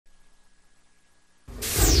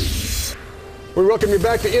We welcome you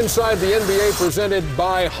back to Inside the NBA, presented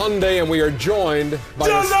by Hyundai, and we are joined by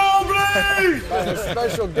a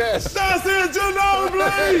special guest. That's it,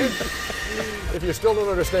 Ginobili! If you still don't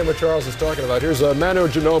understand what Charles is talking about, here's Manu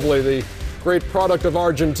Ginobili, the great product of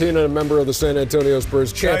Argentina, a member of the San Antonio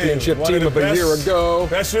Spurs championship team of a year ago.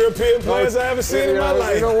 Best European players I ever seen in my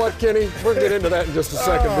life. You know what, Kenny? We'll get into that in just a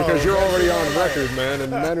second because you're already on record, man.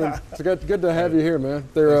 And Manu, it's good to have you here, man.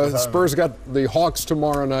 Spurs got the Hawks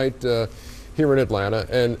tomorrow night here in Atlanta,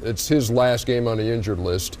 and it's his last game on the injured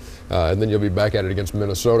list, and then you'll be back at it against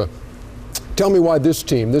Minnesota. Tell me why this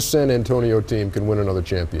team, this San Antonio team, can win another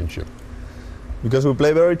championship. Because we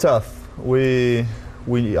play very tough. We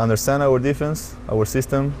understand our defense, our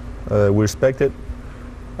system, we respect it,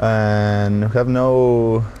 and have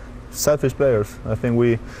no selfish players. I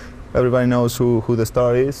think everybody knows who the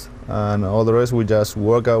star is, and all the rest we just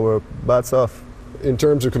work our butts off. In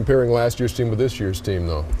terms of comparing last year's team with this year's team,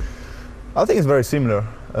 though? I think it's very similar.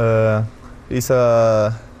 It's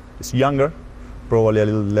younger, probably a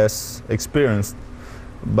little less experienced,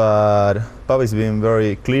 but Papi's been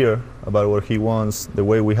very clear about what he wants, the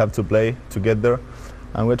way we have to play to get there,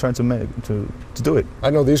 and we're trying to do it.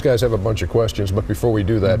 I know these guys have a bunch of questions, but before we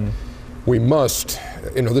do that, we must,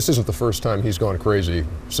 this isn't the first time he's gone crazy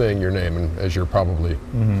saying your name, and as you're probably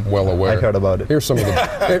well aware. I heard about it. Here's some of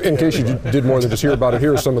the, in case you did more than just hear about it,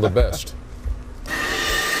 here are some of the best.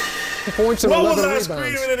 Points and 11 rebounds. What was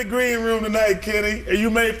I screaming in the green room tonight, Kenny? And you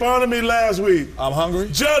made fun of me last week. I'm hungry.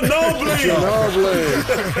 Ginobili! Ginobili!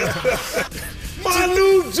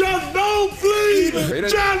 Manu Ginobili!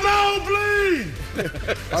 Ginobili!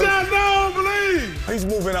 Ginobili! He's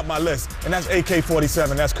moving up my list, and that's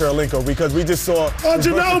AK-47. That's Karolinko, because we just saw. Oh,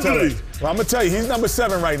 Ginobili! Well, I'm gonna tell you, he's number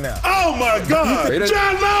 7 right now. Oh my God!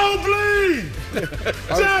 Ginobili!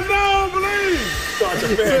 Ginobili! I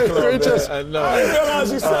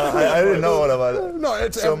didn't know what about it. No,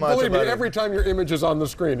 it's so much believe me, about it. every time your image is on the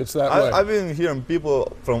screen, it's that way. I've been hearing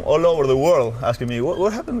people from all over the world asking me,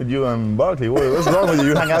 what happened with you and Barkley? What's wrong with you?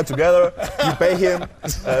 You hang out together, you pay him,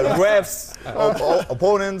 refs,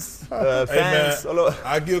 opponents, fans. Hey man,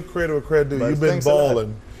 I give credit where credit due. You've been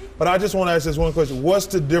balling. But I just want to ask this one question. What's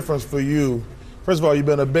the difference for you? First of all, you've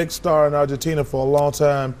been a big star in Argentina for a long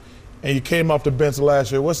time, and you came off the bench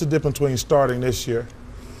last year. What's the difference between starting this year?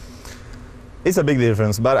 It's a big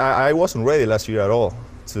difference, but I wasn't ready last year at all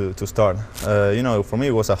to start. For me,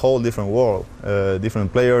 it was a whole different world,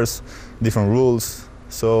 different players, different rules.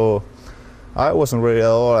 So I wasn't ready at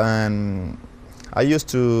all, and I used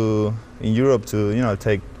to, in Europe, to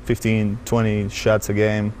take 15, 20 shots a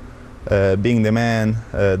game, being the man,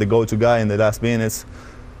 the go-to guy in the last minutes.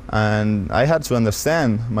 And I had to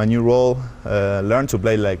understand my new role, learn to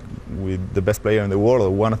play like with the best player in the world, or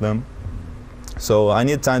one of them. So I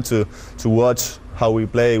need time to watch how we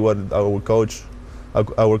play, what our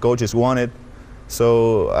coaches wanted.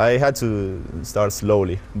 So I had to start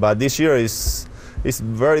slowly. But this year is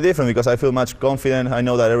very different because I feel much confident. I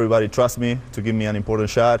know that everybody trusts me to give me an important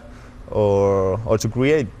shot or to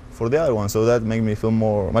create for the other one. So that makes me feel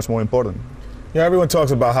much more important. Yeah, everyone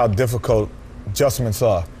talks about how difficult adjustments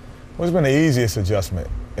are. What's been the easiest adjustment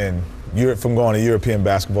in Europe from going to European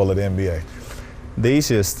basketball or the NBA? The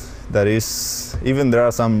easiest, that is, even there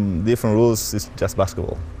are some different rules, it's just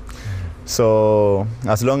basketball. So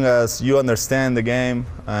as long as you understand the game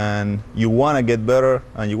and you want to get better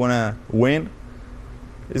and you want to win,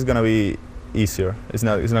 it's going to be easier. It's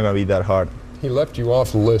not going to be that hard. He left you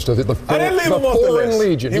off the list. I didn't leave him off the list.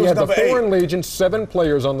 Legion. He had the Foreign Legion, 7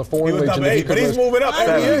 players on the Foreign Legion. He was number 8, but he's moving up.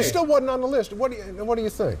 He still wasn't on the list. What do you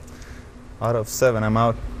think? Out of 7, I'm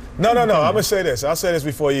out. No. I'm gonna say this. I'll say this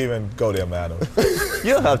before you even go there, Manu.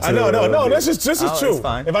 You don't have to. No. This is true.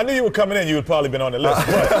 Fine. If I knew you were coming in, you would probably been on the list.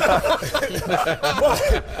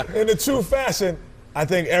 But in the true fashion, I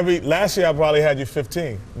think last year I probably had you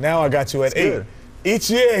 15. Now I got you at 8. Good.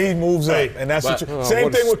 Each year he moves up, and that's the truth.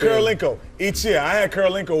 Same thing with Karolinko. Each year I had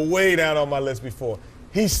Karolinko way down on my list before.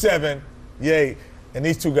 He's 7, yay, and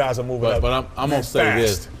these 2 guys are moving up. But I'm gonna say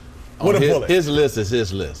this. With a bullet. His list is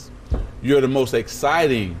his list. You're the most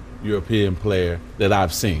exciting European player that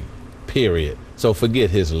I've seen, period. So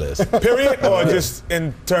forget his list. Period, or just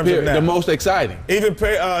in terms of now? The most exciting. Even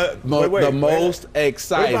the most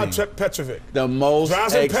exciting. What about Petrovic? The most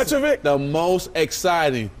Petrovic? The most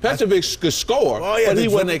exciting. Petrovic could score, but he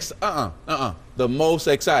wasn't. The most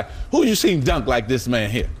exciting. Who you seen dunk like this man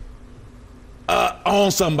here?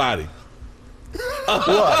 On somebody.